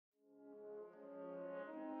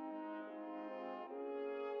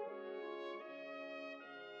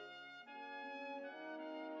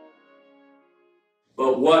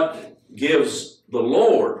but what gives the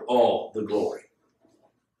Lord all the glory.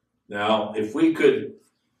 Now, if we could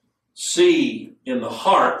see in the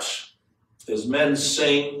heart as men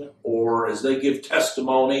sing or as they give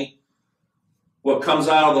testimony, what comes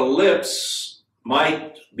out of the lips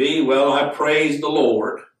might be, well, I praise the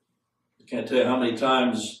Lord. I can't tell you how many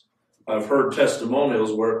times I've heard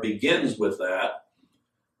testimonials where it begins with that.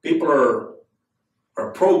 People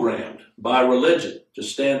are programmed by religion to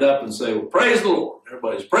stand up and say, well, praise the Lord.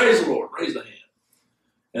 Everybody's praise the Lord, raise the hand.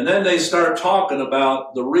 And then they start talking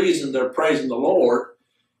about the reason they're praising the Lord,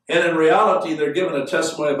 and in reality, they're giving a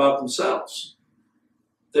testimony about themselves.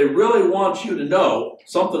 They really want you to know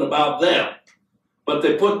something about them, but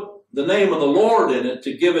they put the name of the Lord in it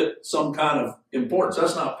to give it some kind of importance.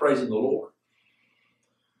 That's not praising the Lord.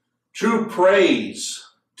 True praise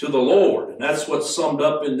to the Lord, and that's what's summed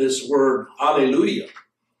up in this word, hallelujah,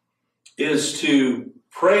 is to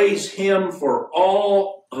praise him for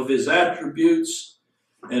all of his attributes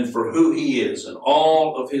and for who he is and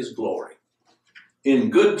all of his glory, in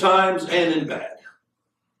good times and in bad.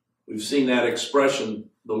 We've seen that expression,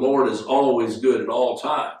 the Lord is always good at all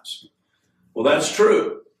times. Well, that's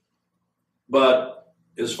true. But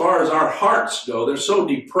as far as our hearts go, they're so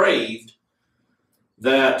depraved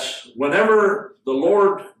that whenever the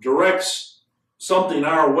Lord directs something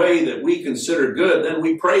our way that we consider good, then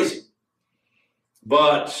we praise him.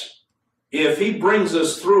 But if he brings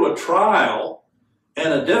us through a trial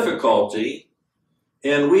and a difficulty,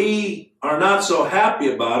 and we are not so happy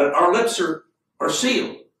about it, our lips are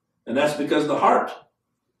sealed. And that's because the heart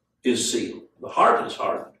is sealed. The heart is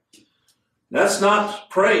hardened. That's not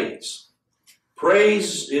praise.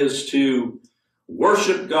 Praise is to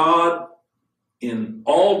worship God in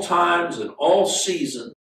all times and all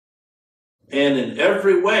seasons and in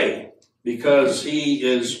every way because he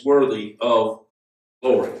is worthy of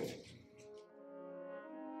glory.